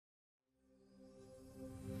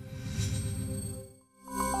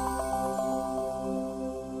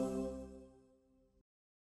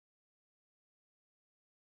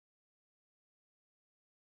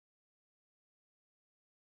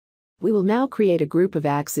We will now create a group of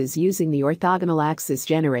axes using the Orthogonal Axis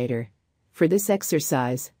Generator. For this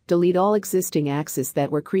exercise, delete all existing axes that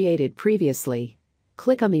were created previously.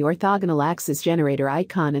 Click on the Orthogonal Axis Generator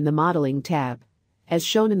icon in the Modeling tab. As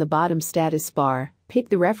shown in the bottom status bar, pick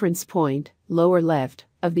the reference point, lower left,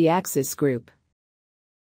 of the axis group.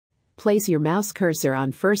 Place your mouse cursor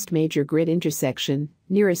on first major grid intersection,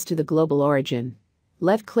 nearest to the global origin.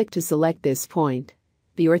 Left-click to select this point.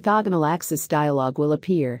 The orthogonal axis dialog will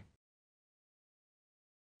appear.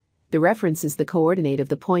 The reference is the coordinate of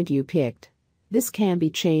the point you picked. This can be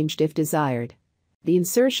changed if desired. The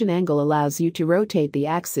insertion angle allows you to rotate the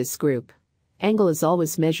axis group. Angle is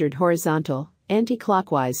always measured horizontal,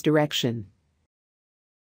 anti-clockwise direction.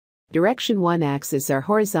 Direction 1 axis are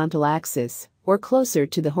horizontal axis, or closer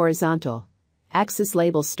to the horizontal. Axis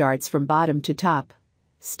label starts from bottom to top.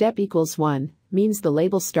 Step equals 1 means the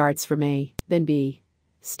label starts from A, then B.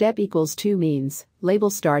 Step equals 2 means label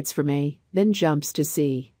starts from A, then jumps to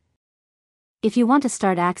C. If you want to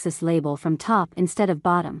start axis label from top instead of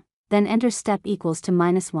bottom, then enter step equals to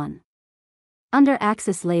 -1. Under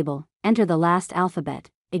axis label, enter the last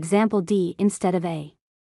alphabet, example D instead of A.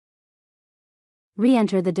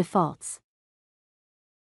 Re-enter the defaults.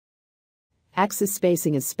 Axis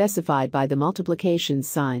spacing is specified by the multiplication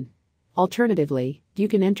sign. Alternatively, you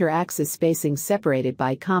can enter axis spacing separated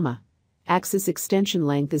by comma. Axis extension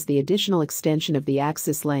length is the additional extension of the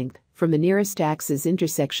axis length from the nearest axis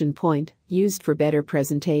intersection point, used for better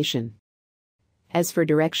presentation. As for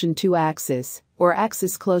direction 2 axis, or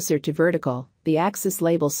axis closer to vertical, the axis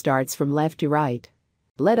label starts from left to right.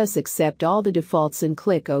 Let us accept all the defaults and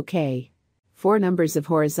click OK. 4 numbers of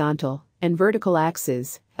horizontal and vertical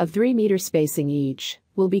axes, of 3 meter spacing each,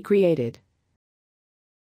 will be created.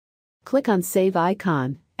 Click on Save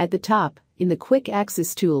icon, at the top, in the Quick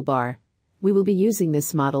Axis toolbar. We will be using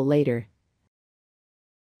this model later.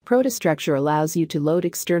 ProtaStructure allows you to load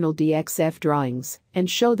external DXF drawings and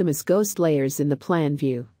show them as ghost layers in the plan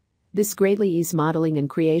view. This greatly eases modeling and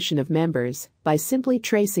creation of members by simply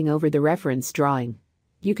tracing over the reference drawing.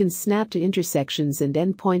 You can snap to intersections and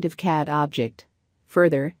endpoint of CAD object.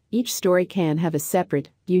 Further, each story can have a separate,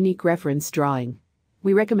 unique reference drawing.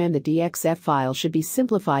 We recommend the DXF file should be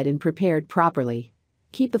simplified and prepared properly.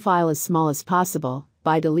 Keep the file as small as possible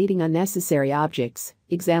by deleting unnecessary objects,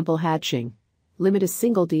 example hatching. Limit a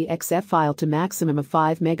single DXF file to maximum of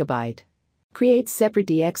 5 MB. Create separate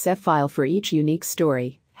DXF file for each unique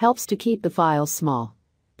story, helps to keep the file small.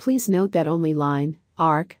 Please note that only line,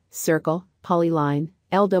 arc, circle, polyline,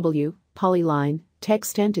 LW, polyline,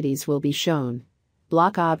 text entities will be shown.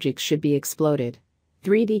 Block objects should be exploded.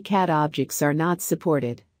 3D CAD objects are not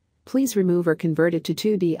supported. Please remove or convert it to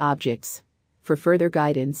 2D objects. For further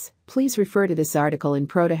guidance, please refer to this article in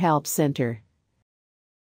Proto Help Center.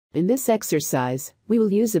 In this exercise, we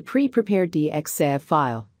will use a pre-prepared DXF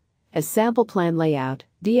file. As sample plan layout,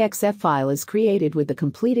 DXF file is created with the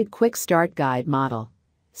completed Quick Start Guide model.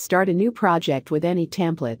 Start a new project with any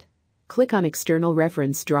template. Click on External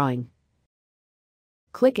Reference Drawing.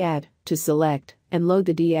 Click Add to select and load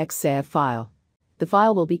the DXF file. The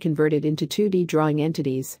file will be converted into 2D drawing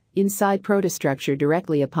entities inside ProtaStructure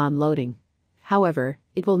directly upon loading. However,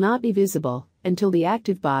 it will not be visible until the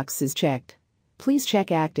active box is checked. Please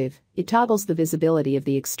check active, it toggles the visibility of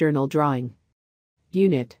the external drawing.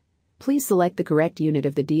 Unit. Please select the correct unit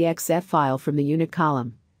of the DXF file from the unit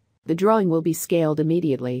column. The drawing will be scaled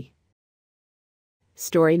immediately.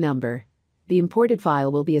 Story number. The imported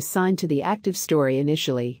file will be assigned to the active story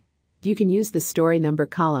initially. You can use the story number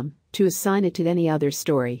column to assign it to any other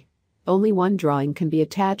story. Only one drawing can be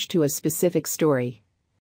attached to a specific story.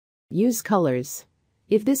 Use colors.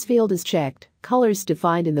 If this field is checked, colors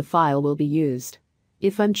defined in the file will be used.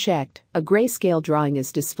 If unchecked, a grayscale drawing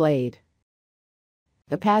is displayed.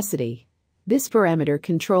 Opacity. This parameter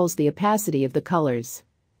controls the opacity of the colors.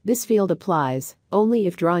 This field applies only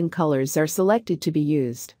if drawing colors are selected to be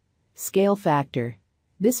used. Scale factor.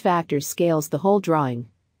 This factor scales the whole drawing.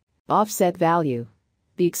 Offset value.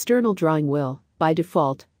 The external drawing will, by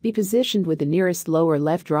default, be positioned with the nearest lower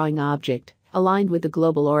left drawing object, aligned with the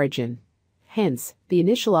global origin. Hence, the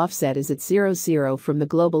initial offset is at 00 from the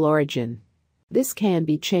global origin. This can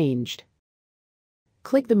be changed.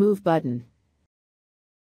 Click the Move button.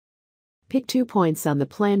 Pick 2 points on the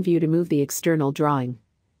plan view to move the external drawing.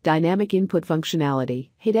 Dynamic input functionality,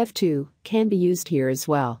 hit F2, can be used here as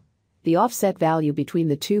well. The offset value between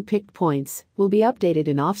the 2 picked points will be updated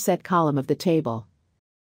in offset column of the table.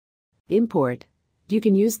 Import. You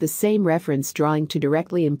can use the same reference drawing to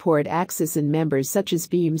directly import axes and members such as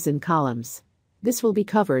beams and columns. This will be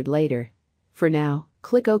covered later. For now,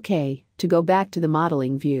 click OK to go back to the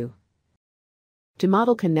modeling view. To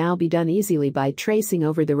model can now be done easily by tracing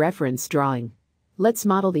over the reference drawing. Let's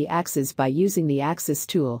model the axis by using the Axis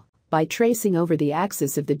tool, by tracing over the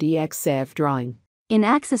axis of the DXF drawing. In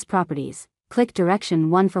Axis Properties, click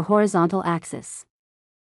Direction 1 for horizontal axis.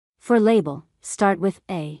 For label, start with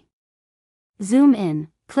A. Zoom in,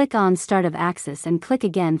 click on Start of Axis and click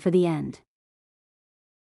again for the end.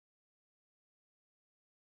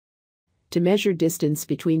 To measure distance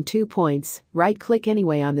between 2 points, right-click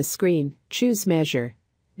anyway on the screen, choose Measure.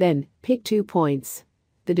 Then, pick 2 points.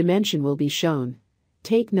 The dimension will be shown.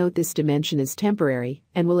 Take note this dimension is temporary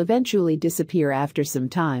and will eventually disappear after some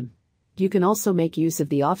time. You can also make use of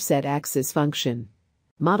the Offset Axis function.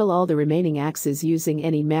 Model all the remaining axes using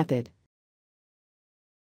any method.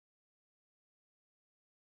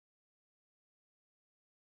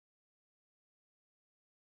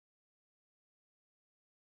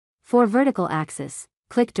 For vertical axis,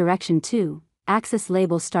 click Direction 2, Axis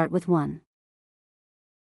label start with 1.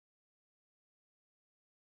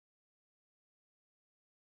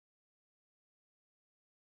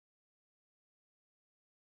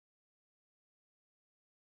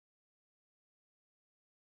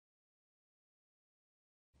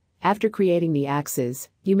 After creating the axes,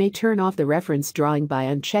 you may turn off the reference drawing by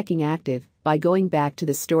unchecking Active, by going back to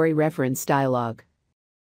the Story Reference dialog.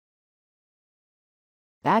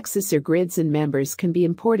 Axes or grids and members can be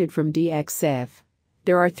imported from DXF.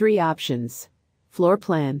 There are 3 options. Floor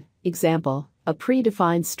plan, example, a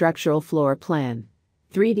predefined structural floor plan.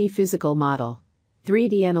 3D physical model.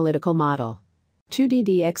 3D analytical model. 2D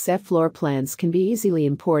DXF floor plans can be easily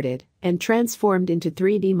imported and transformed into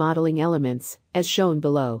 3D modeling elements, as shown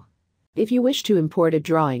below. If you wish to import a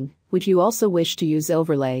drawing, would you also wish to use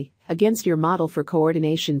overlay against your model for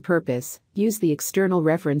coordination purpose, use the external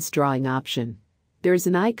reference drawing option. There is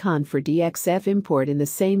an icon for DXF import in the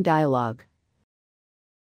same dialog.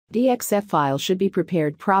 DXF file should be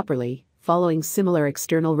prepared properly, following similar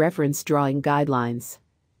external reference drawing guidelines.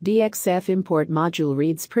 DXF import module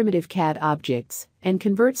reads primitive CAD objects and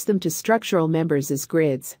converts them to structural members as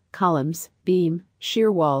grids, columns, beam,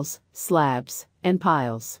 shear walls, slabs, and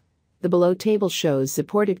piles. The below table shows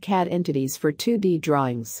supported CAD entities for 2D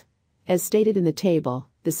drawings. As stated in the table,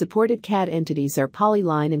 the supported CAD entities are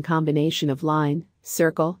polyline and combination of line,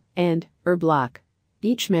 circle, and/or block.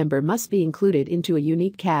 Each member must be included into a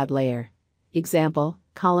unique CAD layer. Example,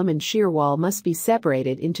 column and shear wall must be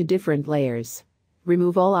separated into different layers.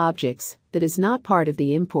 Remove all objects that is not part of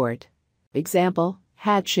the import. Example,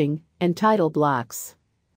 hatching and title blocks.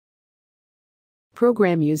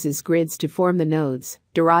 Program uses grids to form the nodes,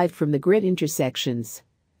 derived from the grid intersections.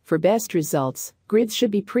 For best results, grids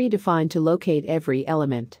should be predefined to locate every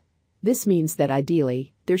element. This means that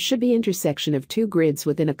ideally, there should be intersection of 2 grids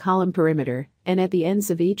within a column perimeter, and at the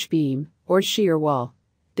ends of each beam, or shear wall.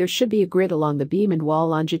 There should be a grid along the beam and wall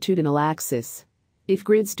longitudinal axis. If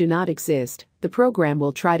grids do not exist, the program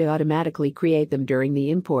will try to automatically create them during the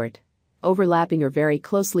import. Overlapping or very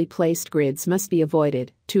closely placed grids must be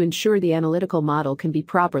avoided to ensure the analytical model can be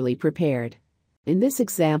properly prepared. In this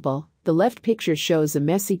example, the left picture shows a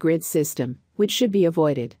messy grid system, which should be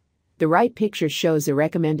avoided. The right picture shows a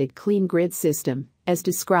recommended clean grid system, as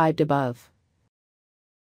described above.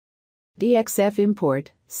 DXF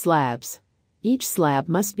import, slabs. Each slab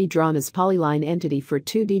must be drawn as polyline entity for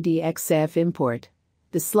 2D DXF import.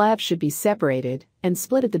 The slab should be separated and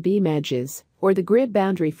split at the beam edges, or the grid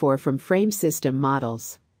boundary from frame system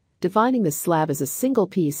models. Defining the slab as a single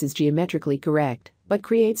piece is geometrically correct, but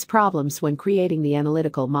creates problems when creating the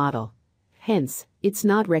analytical model. Hence, it's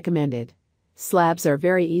not recommended. Slabs are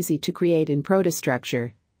very easy to create in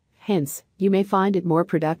ProtaStructure. Hence, you may find it more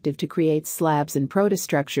productive to create slabs in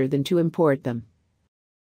ProtaStructure than to import them.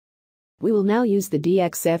 We will now use the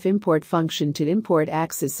DXF import function to import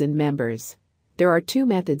axes and members. There are 2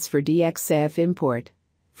 methods for DXF import.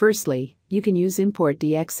 Firstly, you can use import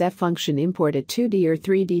DXF function import a 2D or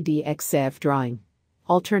 3D DXF drawing.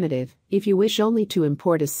 Alternative, if you wish only to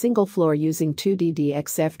import a single floor using 2D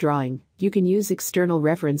DXF drawing, you can use external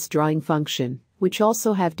reference drawing function, which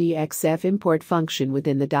also have DXF import function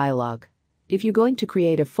within the dialog. If you're going to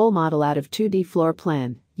create a full model out of 2D floor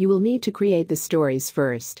plan, you will need to create the stories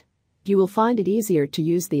first. You will find it easier to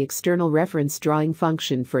use the external reference drawing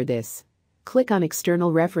function for this. Click on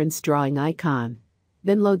external reference drawing icon.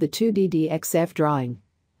 Then load the 2D DXF drawing.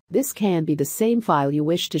 This can be the same file you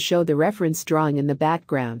wish to show the reference drawing in the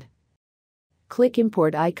background. Click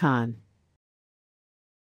Import icon.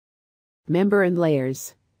 Member and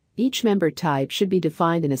layers. Each member type should be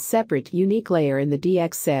defined in a separate, unique layer in the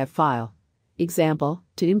DXF file. Example,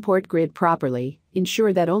 to import grid properly,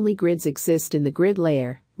 ensure that only grids exist in the grid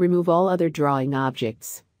layer, remove all other drawing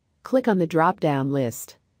objects. Click on the drop-down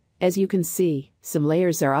list. As you can see, some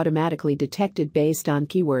layers are automatically detected based on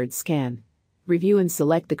keyword scan. Review and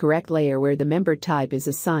select the correct layer where the member type is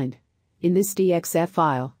assigned. In this DXF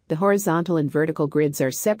file, the horizontal and vertical grids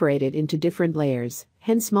are separated into different layers,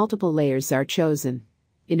 hence multiple layers are chosen.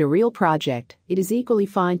 In a real project, it is equally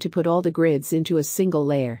fine to put all the grids into a single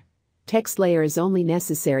layer. Text layer is only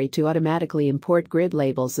necessary to automatically import grid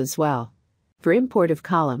labels as well. For import of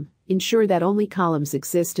column, ensure that only columns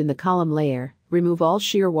exist in the column layer. Remove all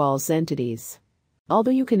shear walls entities.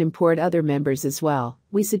 Although you can import other members as well,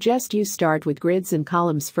 we suggest you start with grids and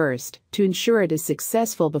columns first to ensure it is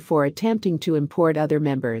successful before attempting to import other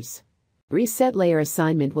members. Reset layer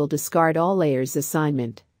assignment will discard all layers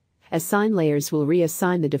assignment. Assign layers will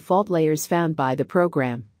reassign the default layers found by the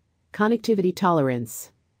program. Connectivity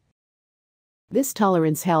tolerance. This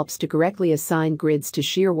tolerance helps to correctly assign grids to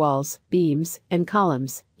shear walls, beams, and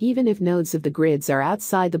columns, even if nodes of the grids are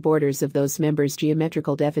outside the borders of those members'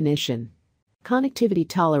 geometrical definition. Connectivity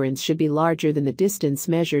tolerance should be larger than the distance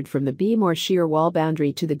measured from the beam or shear wall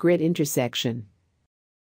boundary to the grid intersection.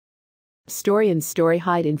 Story and story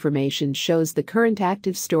height information shows the current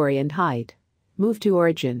active story and height. Move to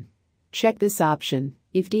origin. Check this option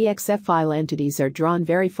if DXF file entities are drawn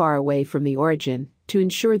very far away from the origin, to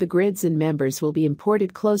ensure the grids and members will be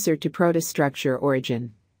imported closer to ProtaStructure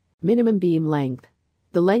origin. Minimum beam length.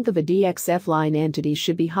 The length of a DXF line entity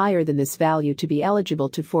should be higher than this value to be eligible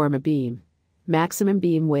to form a beam. Maximum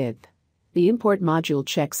beam width. The import module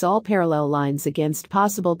checks all parallel lines against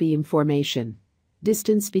possible beam formation.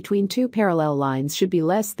 Distance between two parallel lines should be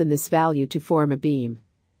less than this value to form a beam.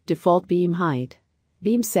 Default beam height.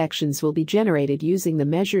 Beam sections will be generated using the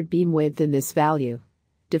measured beam width in this value.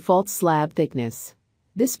 Default slab thickness.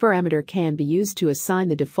 This parameter can be used to assign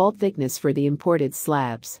the default thickness for the imported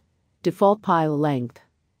slabs. Default pile length.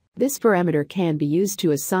 This parameter can be used to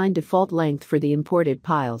assign default length for the imported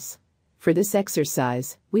piles. For this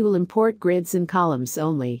exercise, we will import grids and columns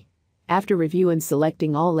only. After review and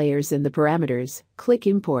selecting all layers and the parameters, click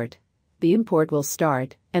Import. The import will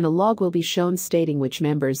start, and a log will be shown stating which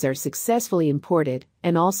members are successfully imported,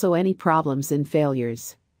 and also any problems and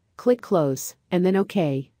failures. Click Close, and then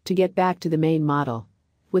OK, to get back to the main model.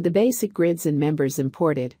 With the basic grids and members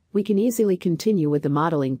imported, we can easily continue with the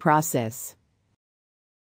modeling process.